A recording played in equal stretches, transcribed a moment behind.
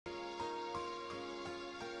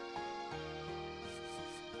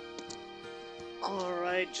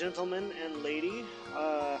Alright, gentlemen and lady,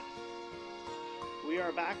 we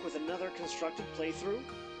are back with another constructed playthrough,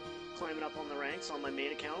 climbing up on the ranks on my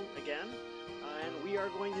main account again, and we are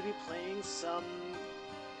going to be playing some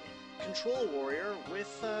Control Warrior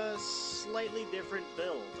with a slightly different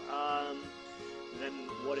build than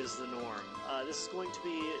what is the norm. This is going to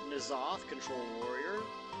be N'Zoth Control Warrior,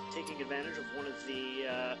 taking advantage of one of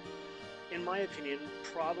the in my opinion,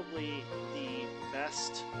 probably the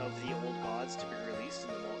best of the old gods to be released in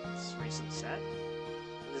the most recent set.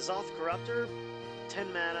 N'Zoth Corruptor,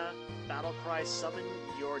 10 mana, battle cry, summon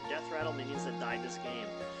your Death Rattle minions that died this game.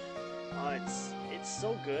 It's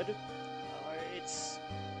so good. It's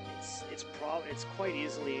quite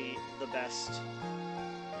easily the best,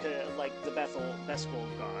 like the best gold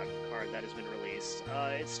god card that has been released.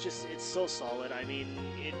 It's so solid. I mean,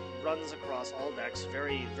 it runs across all decks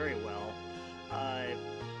very, very well.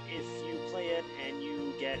 If you play it and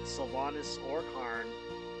you get Sylvanas or Karn,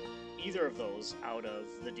 either of those out of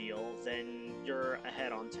the deal, then you're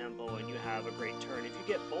ahead on tempo and you have a great turn. If you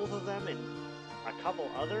get both of them and a couple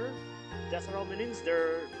other Death Rattle minions,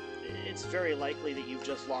 it's very likely that you've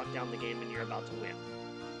just locked down the game and you're about to win.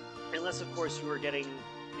 Unless, of course, you are getting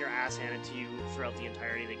your ass handed to you throughout the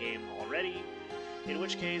entirety of the game already, in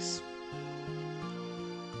which case,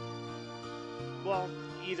 well,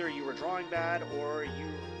 either you were drawing bad or you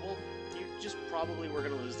just probably were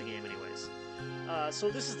going to lose the game anyways. So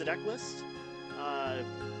this is the deck list.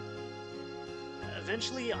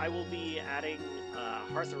 Eventually I will be adding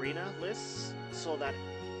Hearth Arena lists so that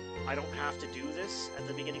I don't have to do this at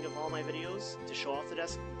the beginning of all my videos to show off the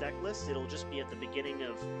deck list. It'll just be at the beginning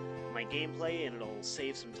of my gameplay and it'll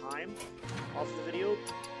save some time off the video.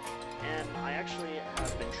 And I actually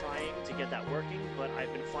have been trying to get that working, but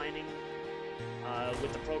I've been finding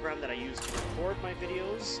with the program that I use to record my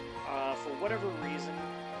videos, for whatever reason,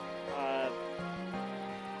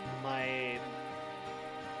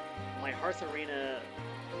 my Hearth Arena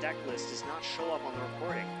deck list does not show up on the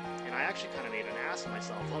recording, and I actually kind of made an ass of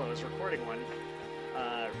myself while I was recording one,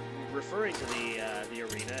 referring to the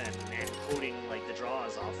arena and quoting like the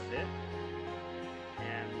draws off of it,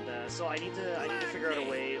 and so I need to figure out a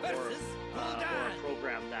way or a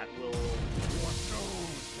program that will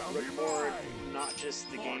record not just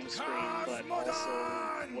the game screen, but also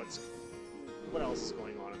what else is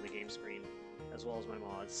going on in the game screen, as well as my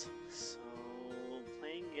mods. So,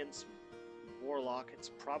 playing against Warlock, it's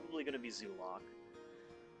probably going to be Zoolock.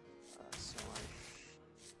 So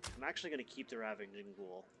I'm actually going to keep the Ravaging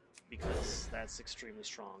Ghoul, because that's extremely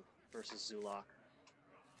strong versus Zoolock.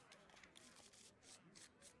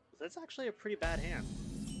 That's actually a pretty bad hand.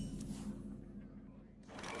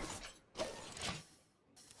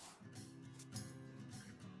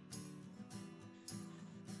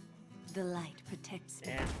 The light protects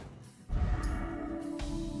me. And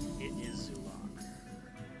it is Zoolock.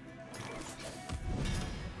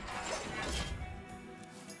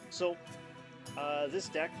 So, this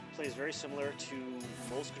deck plays very similar to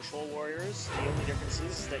most Control Warriors. The only difference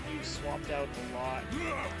is that you've swapped out a lot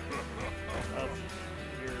of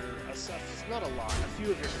your... not a lot, a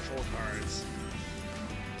few of your control cards.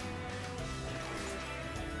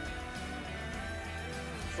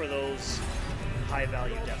 For those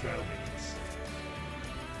high-value Death Rattle minions.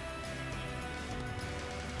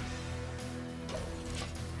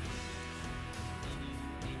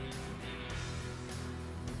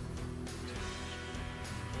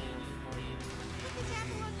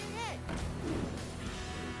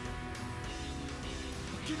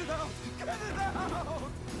 Get it out! Get it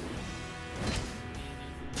out!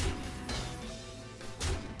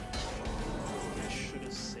 I should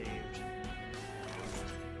have saved.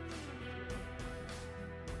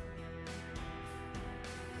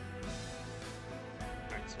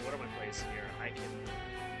 Alright, so what are my plays here? I can...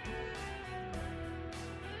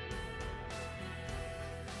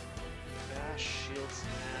 Bash, Shield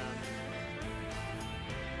Snap...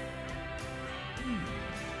 I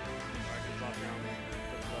can drop down the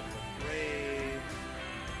Brave.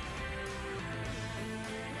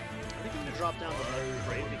 I think I'm gonna drop down the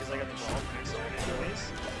Brave because I got the ball next turn anyways.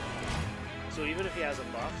 So even if he has a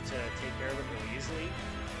buff to take care of it really easily,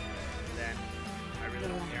 then I really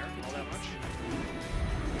don't care all that much.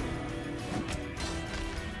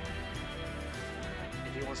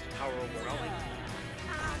 If he wants to power overwhelming,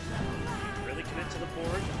 really commit to the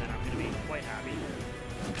board, then I'm gonna be quite happy.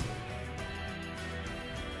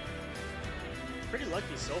 Pretty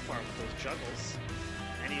lucky so far with those juggles,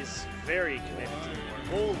 and he's very committed to the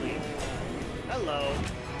board. Holy, hello!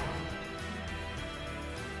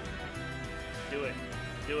 Do it,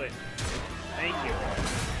 do it. Thank you.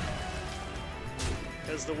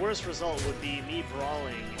 Because the worst result would be me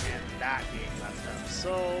brawling and that being messed up.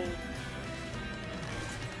 So,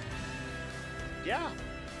 yeah.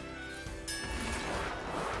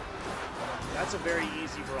 That's a very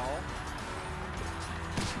easy brawl.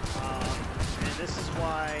 And this is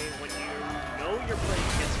why when you know you're playing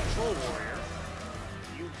against Control Warrior,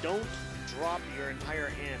 you don't drop your entire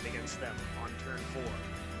hand against them on turn 4. You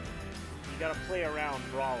gotta play around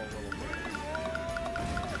Brawl a little bit.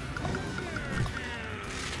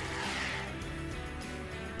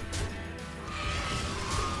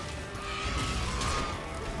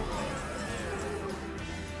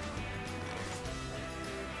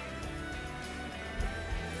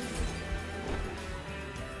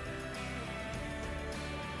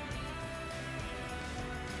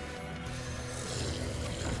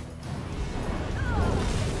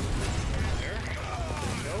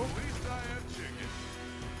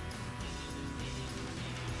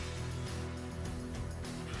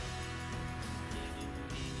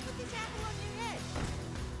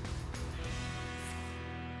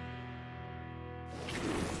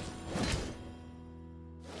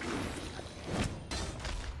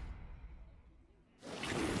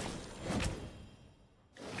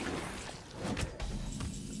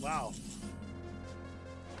 Wow.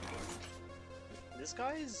 This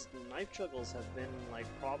guy's knife juggles have been, like,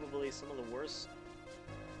 probably some of the worst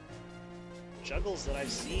juggles that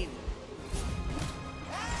I've seen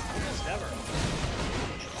almost ever.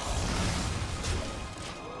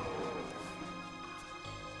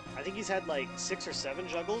 I think he's had, like, 6 or 7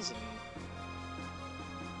 juggles, and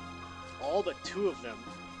all but 2 of them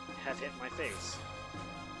have hit my face.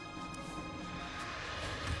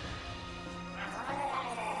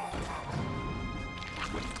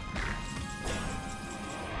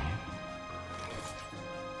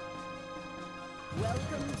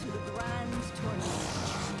 Welcome to the Grand Tournament.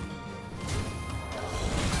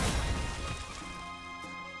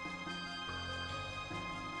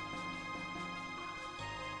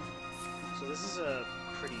 So this is a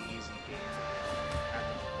pretty easy game.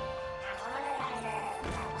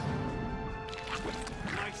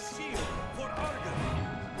 My shield for Argon.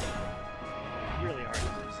 Really hard to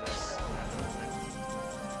lose this.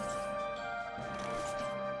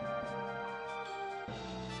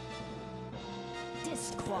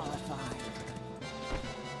 Disqualified.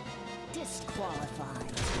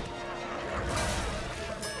 Disqualified.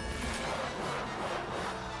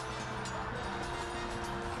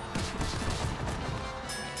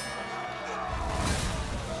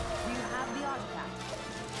 You have the artifact.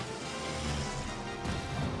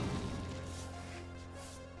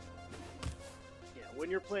 Yeah, when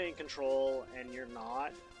you're playing Control and you're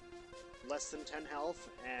not less than 10 health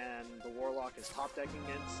and the Warlock is top decking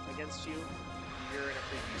against you, you're in a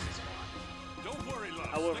pretty decent spot. Don't worry, love.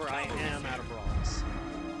 However, I am out of brawls.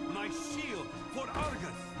 My shield for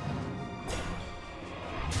Argus.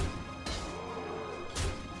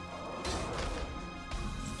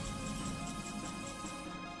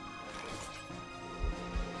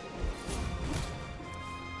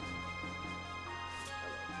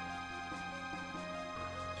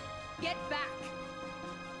 Get back!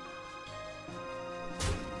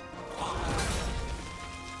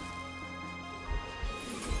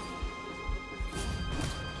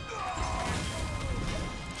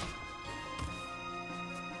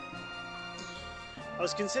 I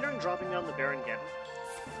was considering dropping down the Baron Geddon,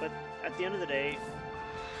 but at the end of the day,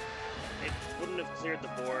 it wouldn't have cleared the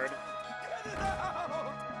board,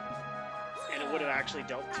 and it would have actually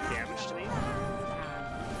dealt 2 damage to me.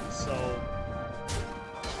 So,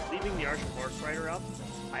 leaving the Archer Horse Rider up,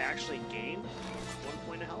 I actually gained 1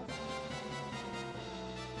 point of health.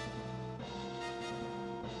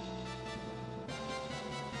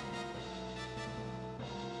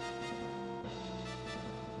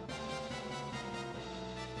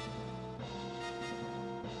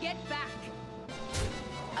 Get back!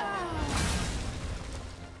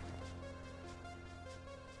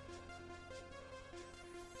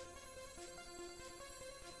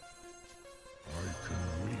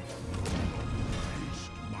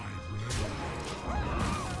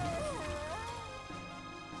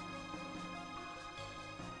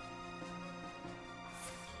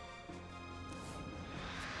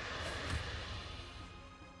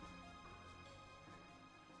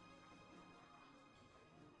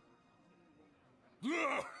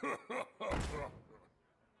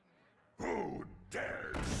 Who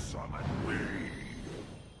dares summon me?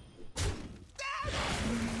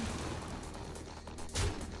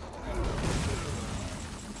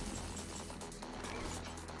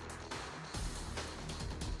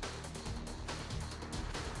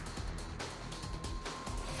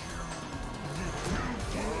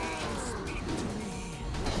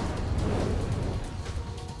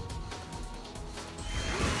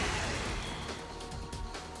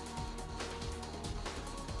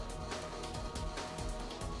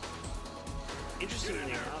 Interestingly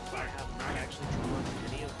enough, I have not actually drawn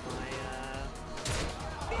any of my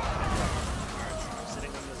cards. I'm sitting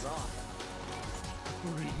on the Zoth.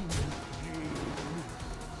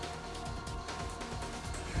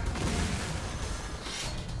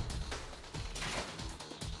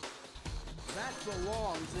 That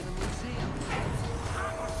belongs in a museum.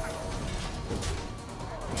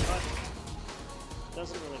 But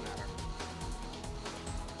doesn't really matter.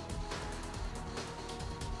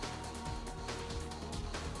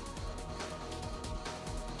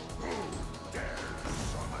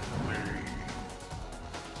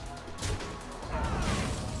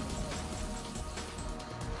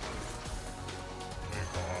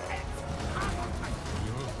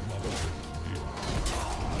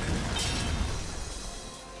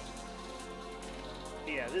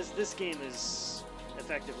 Yeah, this game is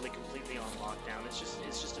effectively completely on lockdown. It's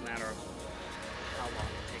just a matter of how long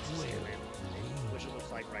it takes us to win, which it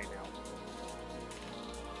looks like right now.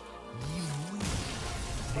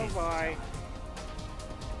 Bye bye.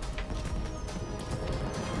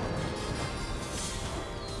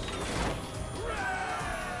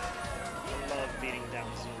 I love beating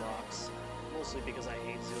down Zulaks, mostly because I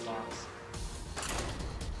hate Zulaks.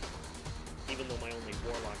 Even though my only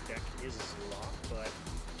Warlock deck is a Zulak, but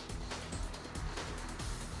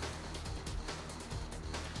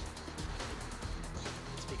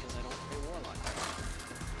it's because I don't play Warlock decks.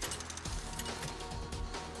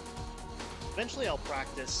 Eventually I'll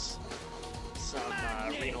practice some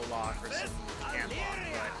Reno Lock or some Hand Lock,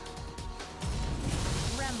 but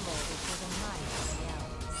Tremble before the might of the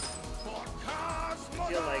elves. I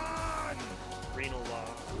feel like Reno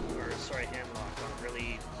Lock, or sorry, Hand Lock don't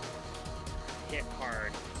really hit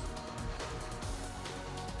hard.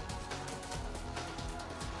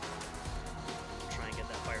 Try and get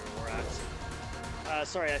that Fire War Axe.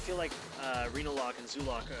 Sorry, I feel like Reno Lock and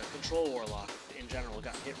Zulok, Control Warlock in general,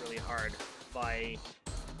 got hit really hard by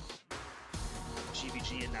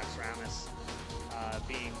GVG and Naxxramas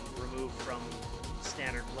being removed from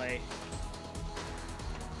standard play.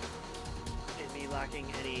 And me lacking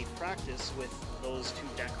any practice with those two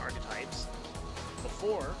deck archetypes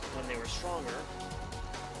before, when they were stronger,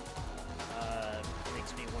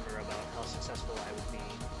 makes me wonder about how successful I would be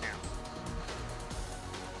now.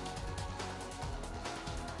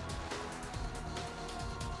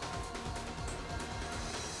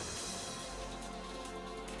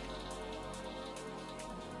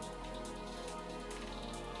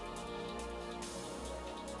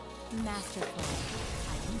 Masterful.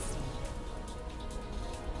 I can see.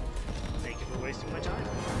 Thank you for wasting my time.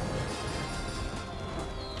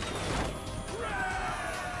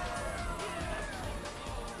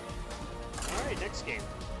 Alright, next game.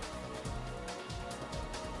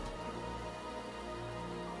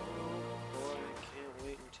 Boy, I can't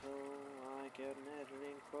wait until I get an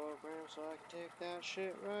editing program so I can take that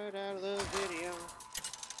shit right out of the video.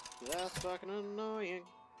 That's fucking annoying.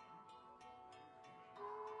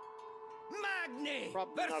 Magni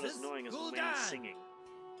Probably not as versus annoying as Wayne Gul'dan. singing.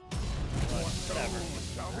 But whatever.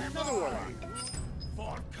 Another Warlock.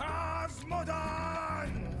 For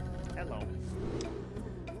Cosmodan! Hello.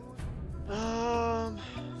 Yeah,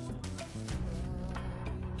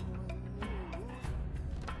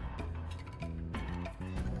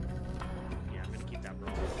 I'm gonna keep that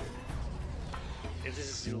Brawl. If this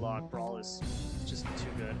is Zulok, Brawl is just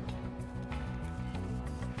too good.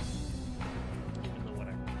 Even though what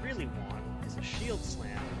I really want is a Shield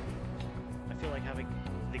Slam. I feel like having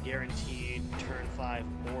the guaranteed turn 5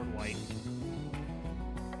 board wipe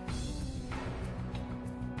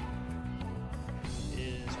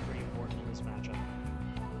is pretty important in this matchup.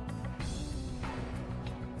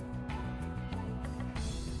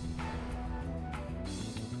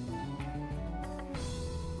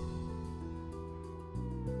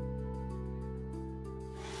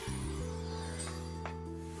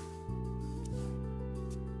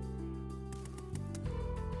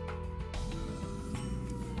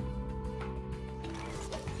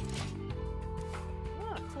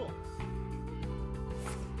 Ah, cool.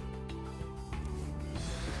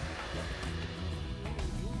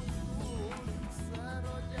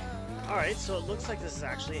 Alright, so it looks like this is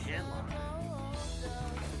actually a hand lock.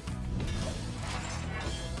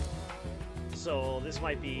 So this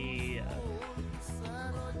might be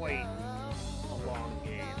quite a long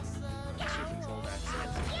game. Let's see control that.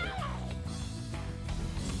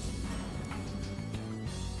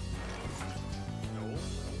 No,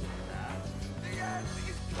 that. The end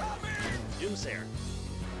is coming! Doomsayer.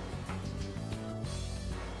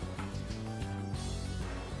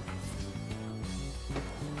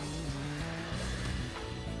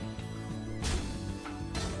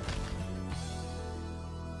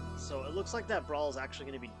 it looks like that Brawl is actually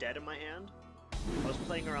going to be dead in my hand. I was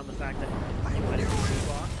playing around the fact that I might have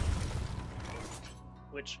Zubok,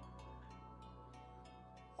 which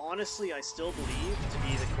honestly I still believe to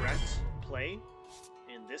be the correct play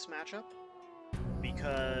in this matchup,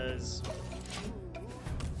 because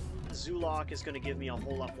Zulok is going to give me a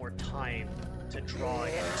whole lot more time to draw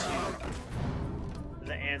into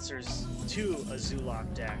the answers to a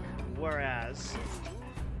Zulok deck, whereas,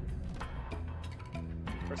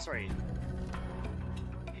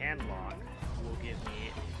 Handlock will give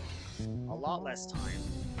me a lot less time.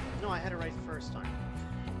 No, I had it right the first time.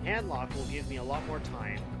 Handlock will give me a lot more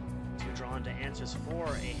time to draw into answers for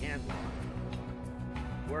a Handlock,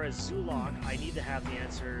 whereas Zulok, I need to have the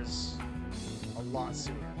answers a lot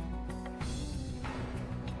sooner.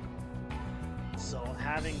 So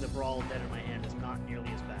having the Brawl dead in my hand is not nearly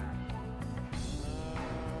as bad.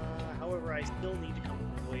 However, I still need to come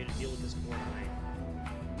up with a way to deal with this board tonight.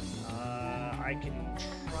 I can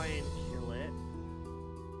try and kill it.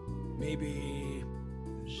 Maybe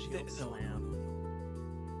Shield Slam.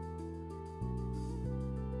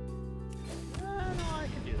 No, I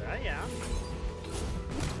can do that, yeah.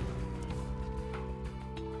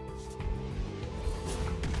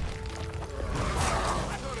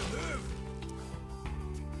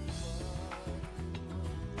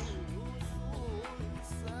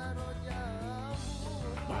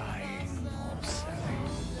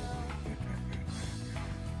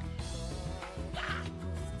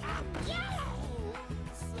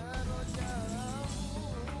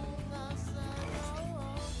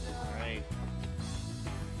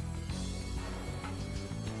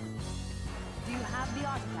 Do you have the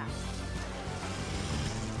artifact?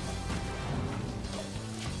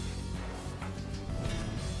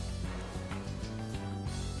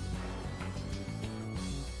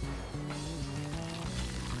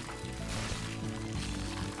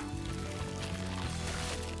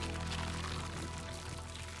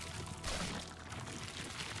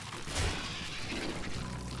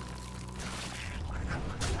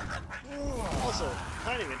 Also,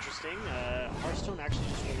 kind of interesting, Hearthstone actually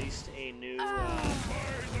just released a new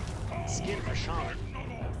skin for Shaman.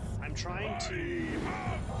 I'm trying to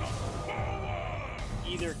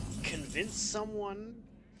either convince someone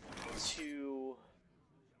to...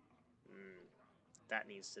 that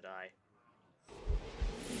needs to die.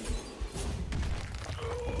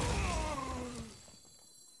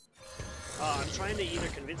 I'm trying to either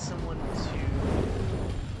convince someone to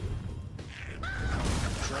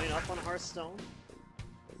join up on Hearthstone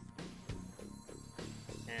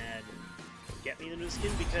and get me the new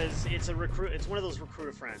skin, because it's one of those recruit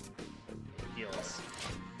a friend deals.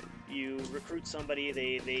 You recruit somebody,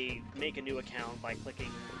 they make a new account by clicking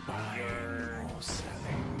your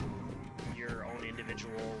own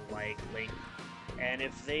individual link, and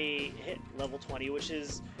if they hit level 20, which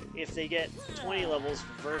is if they get 20 levels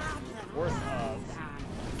worth of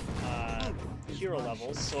hero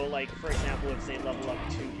levels, so like for example if they level up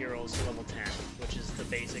 2 heroes to level 10, which is the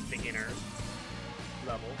basic beginner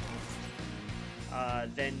level,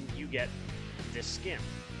 then you get this skin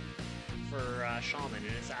for Shaman,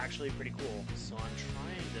 and it's actually pretty cool. So I'm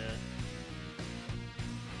trying to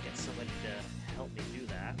get somebody to help me do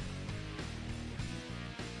that,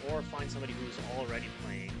 or find somebody who's already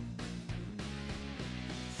playing.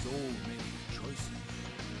 so many choices.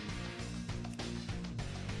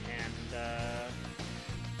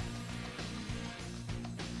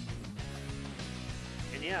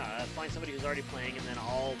 And yeah, find somebody who's already playing, and then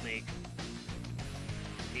I'll make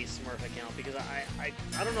a Smurf account, because I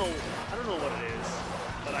don't know what it is,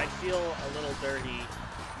 but I feel a little dirty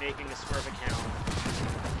making a Smurf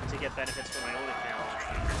account to get benefits for my own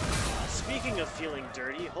account. Speaking of feeling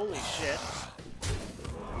dirty, holy shit.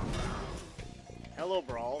 Hello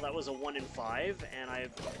Brawl, that was a 1 in 5,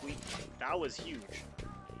 and that was huge.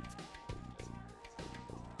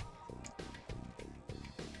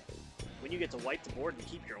 When you get to wipe the board and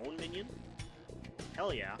keep your own minion?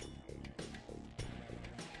 Hell yeah.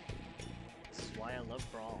 This is why I love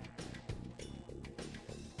Brawl.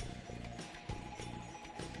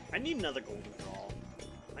 I need another Golden Brawl.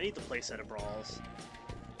 I need the playset of Brawls.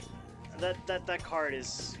 That card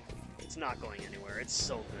is... it's not going anywhere. It's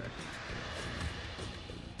so good.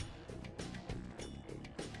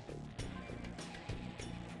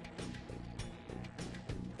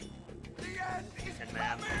 And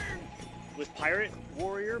man, with Pirate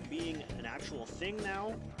Warrior being an actual thing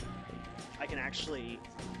now, I can actually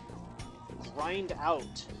grind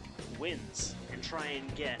out wins and try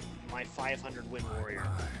and get my 500 win warrior.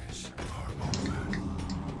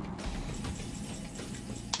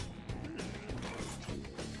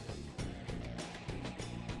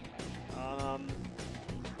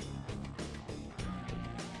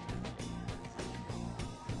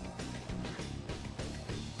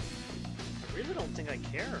 really don't think I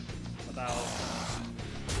care about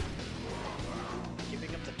giving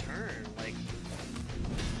up the turn. Like,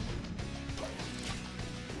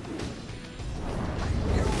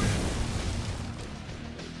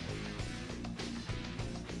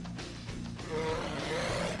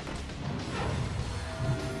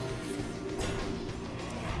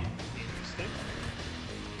 interesting.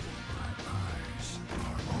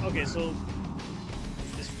 Okay, so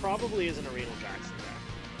this probably isn't a Renal Jackson deck.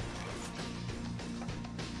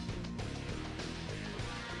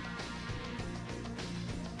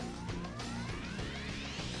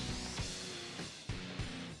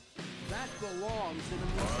 That belongs in a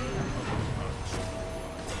museum.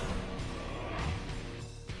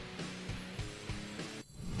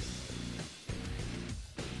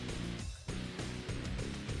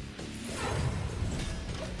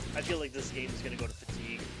 I feel like this game is gonna go to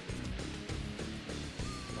fatigue.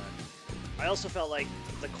 But I also felt like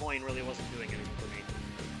the coin really wasn't doing anything for me.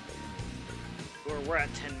 We're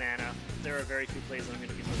at 10 mana. There are very few plays that I'm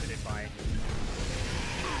gonna be limited by.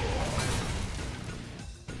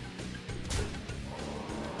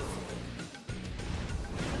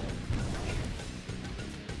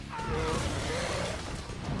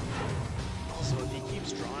 Also, if he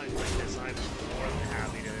keeps drawing like this, I'm more than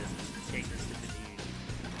happy to take this to fatigue.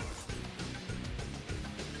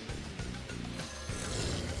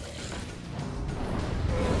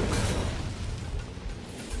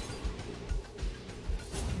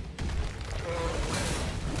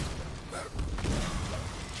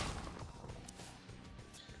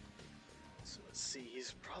 So let's see,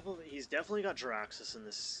 he's definitely got Jiraxis in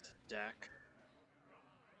this deck.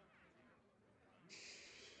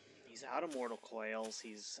 He's out of Mortal Coils,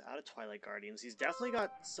 he's out of Twilight Guardians, he's definitely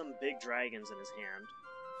got some big dragons in his hand,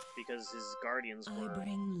 because his guardians I were...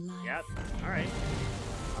 bring life. Yep, alright.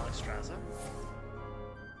 Alexstrasza.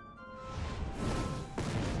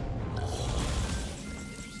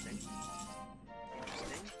 Interesting.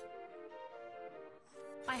 Interesting.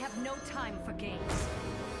 I have no time for games.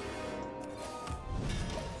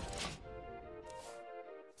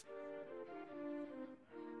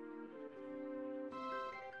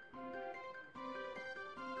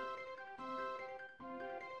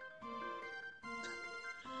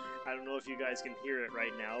 I don't know if you guys can hear it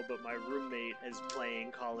right now, but my roommate is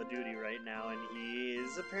playing Call of Duty right now, and he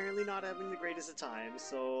is apparently not having the greatest of times,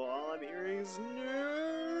 so all I'm hearing is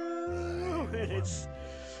no, and it's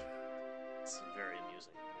very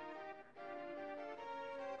amusing.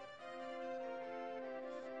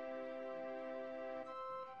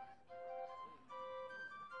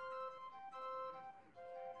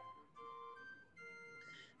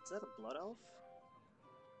 Is that a Blood Elf?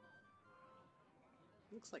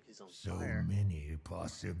 Looks like he's on So fire. many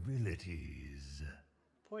possibilities.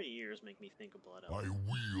 Pointy ears make me think of Blood Elf. I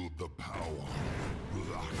wield the power.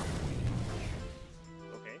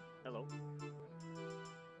 Okay, hello.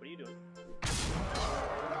 What are you doing?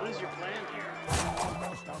 What is your plan here?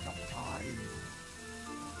 Almost out of time.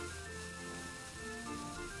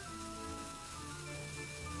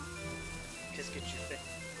 Qu'est-ce que tu fais?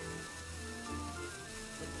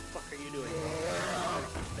 What the fuck are you doing?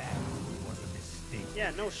 That was a mistake.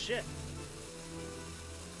 Yeah, no shit.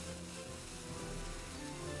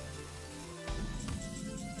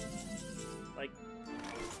 Like,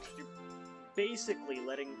 you're basically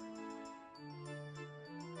letting...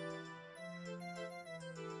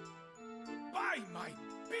 By my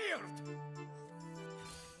beard!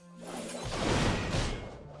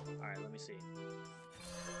 Alright, let me see.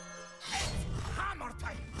 Hammer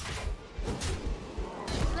time!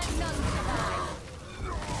 Let none survive.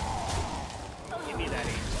 Give me that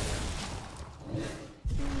aim.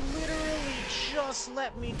 Literally just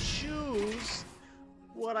let me choose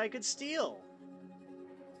what I could steal.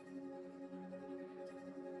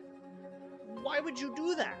 Why would you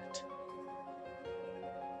do that?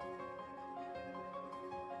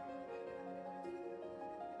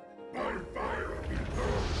 My fire!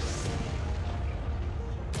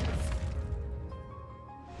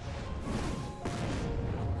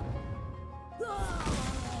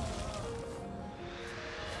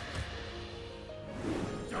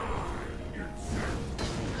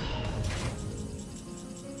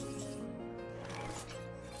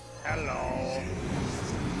 Hello.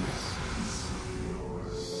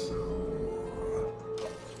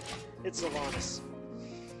 It's Sylvanas.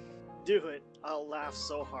 Do it. I'll laugh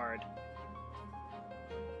so hard.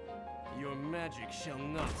 Your magic shall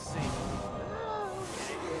not save me.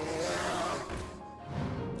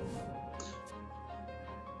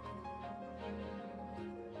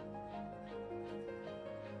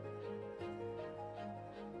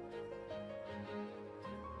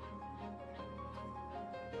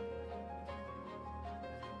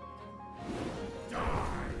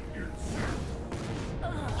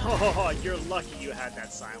 Oh, you're lucky you had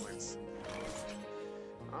that silence.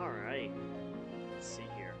 Alright. Let's see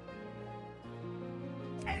here.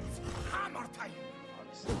 It's hammer time!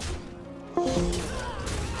 Obviously.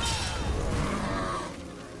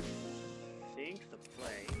 Think the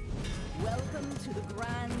play. Welcome to the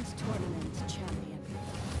Grand Tournament, champion.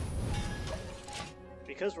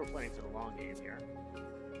 Because we're playing for the long game here.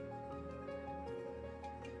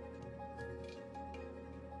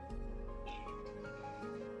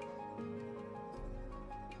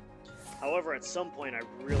 However, at some point, I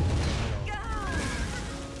really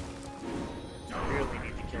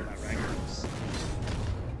need to kill that Ragnaros.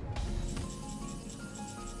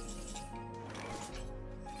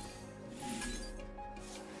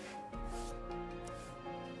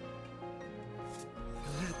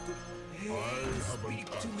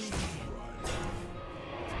 Speak to me.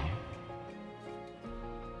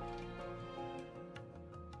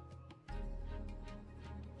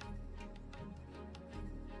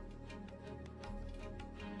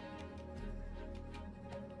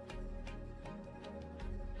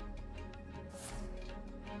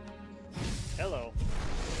 Hello.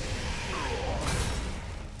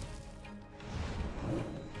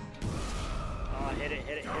 Oh, hit it,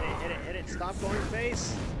 hit it, hit it, hit it, hit it. Stop going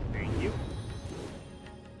face. Thank you.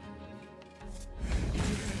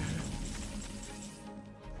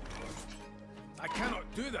 I cannot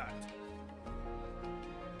do that.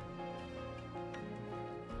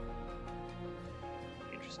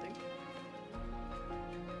 Interesting.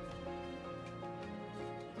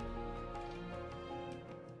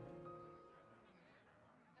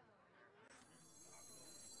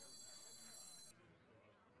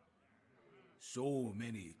 So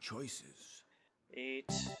many choices. 8.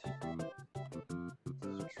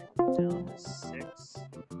 Down to 6.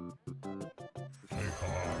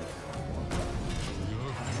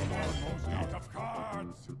 Out of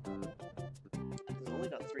cards! We've only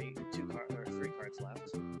got 3 cards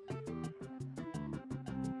left.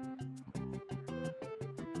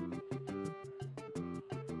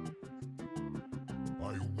 I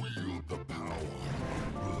wield the power.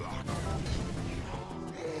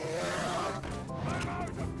 I'm out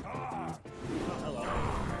of cards! Oh, hello.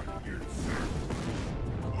 The earth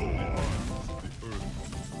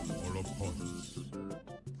are upon us.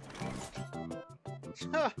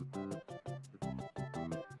 Ha!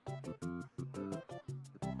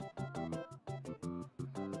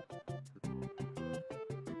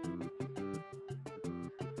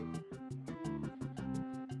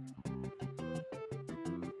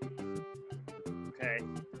 Okay.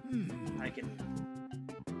 I can.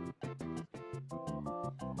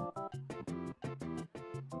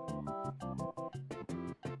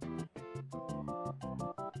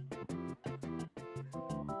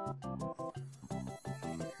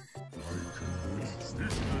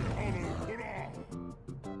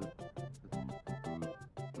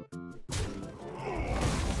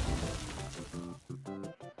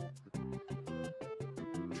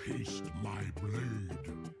 Taste my blade.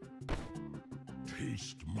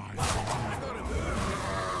 Taste my I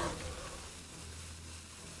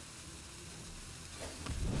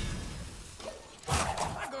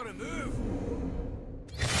gotta move.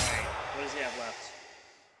 Alright, what does he have left?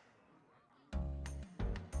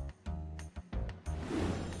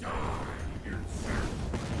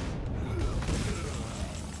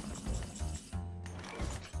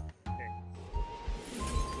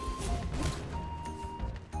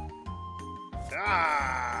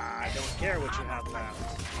 Ah, I don't care what you have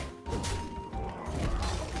left.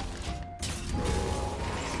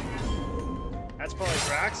 That's probably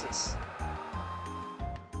Draxus.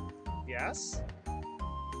 Yes?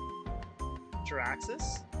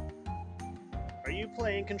 Draxus? Are you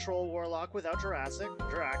playing Control Warlock without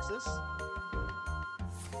Draxus?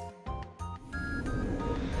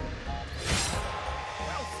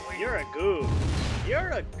 You're a goob. You're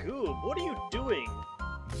a goob. What are you doing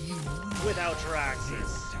without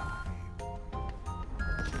Draxus?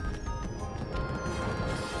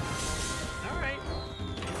 Alright.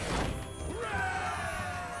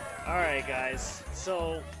 Alright, guys.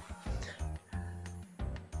 So,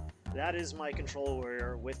 that is my Control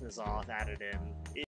Warrior with N'Zoth added in.